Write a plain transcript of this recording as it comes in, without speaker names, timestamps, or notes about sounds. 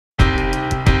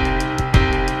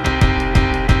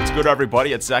good,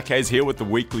 everybody? It's Zach Hayes here with the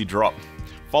weekly drop.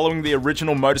 Following the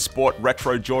original Motorsport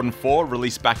Retro Jordan 4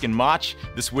 released back in March,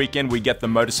 this weekend we get the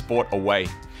Motorsport Away.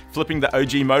 Flipping the OG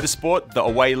Motorsport, the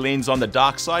Away leans on the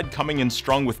dark side, coming in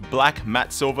strong with black,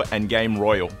 matte silver, and game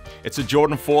royal. It's a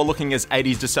Jordan 4 looking as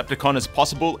 80s Decepticon as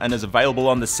possible and is available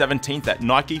on the 17th at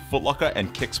Nike, Footlocker,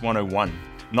 and Kicks 101.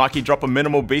 Nike drop a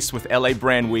minimal beast with LA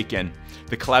Brand Weekend.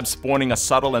 The collab spawning a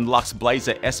subtle and luxe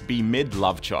blazer SB Mid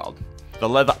love child. The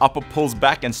leather upper pulls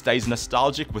back and stays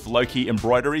nostalgic with low-key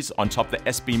embroideries on top the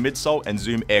SB midsole and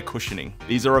Zoom air cushioning.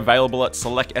 These are available at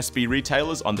select SB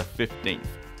retailers on the 15th.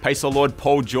 Pacer Lord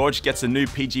Paul George gets a new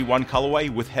PG1 colorway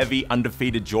with heavy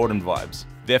undefeated Jordan vibes.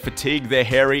 They're fatigued, they're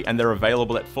hairy, and they're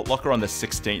available at Footlocker on the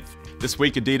 16th. This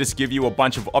week Adidas give you a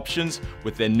bunch of options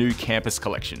with their new campus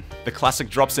collection. The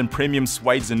classic drops in premium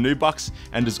suedes and nubucks,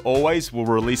 and as always, will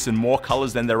release in more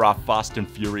colors than there are Fast and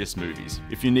Furious movies.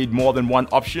 If you need more than one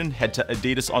option, head to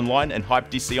Adidas Online and Hype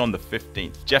DC on the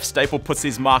 15th. Jeff Staple puts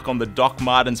his mark on the Doc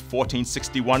Martens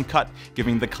 1461 cut,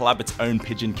 giving the collab its own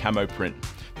pigeon camo print.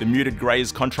 The muted grey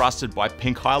is contrasted by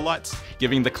pink highlights,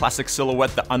 giving the classic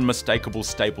silhouette the unmistakable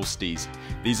staple steez.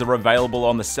 These are available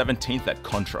on the 17th at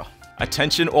Contra.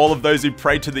 Attention all of those who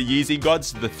pray to the Yeezy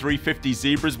gods, the 350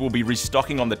 Zebras will be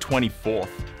restocking on the 24th.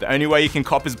 The only way you can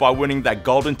cop is by winning that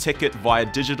golden ticket via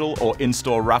digital or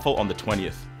in-store raffle on the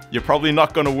 20th. You're probably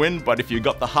not going to win, but if you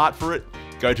got the heart for it,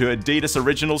 go to Adidas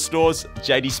Originals stores,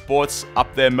 JD Sports,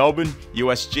 Up There Melbourne,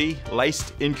 USG,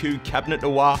 Laced, Incu, Cabinet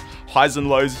Noir, Highs and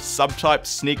Lows, Subtype,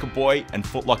 Sneakerboy, and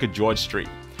Footlocker George Street.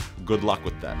 Good luck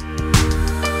with that.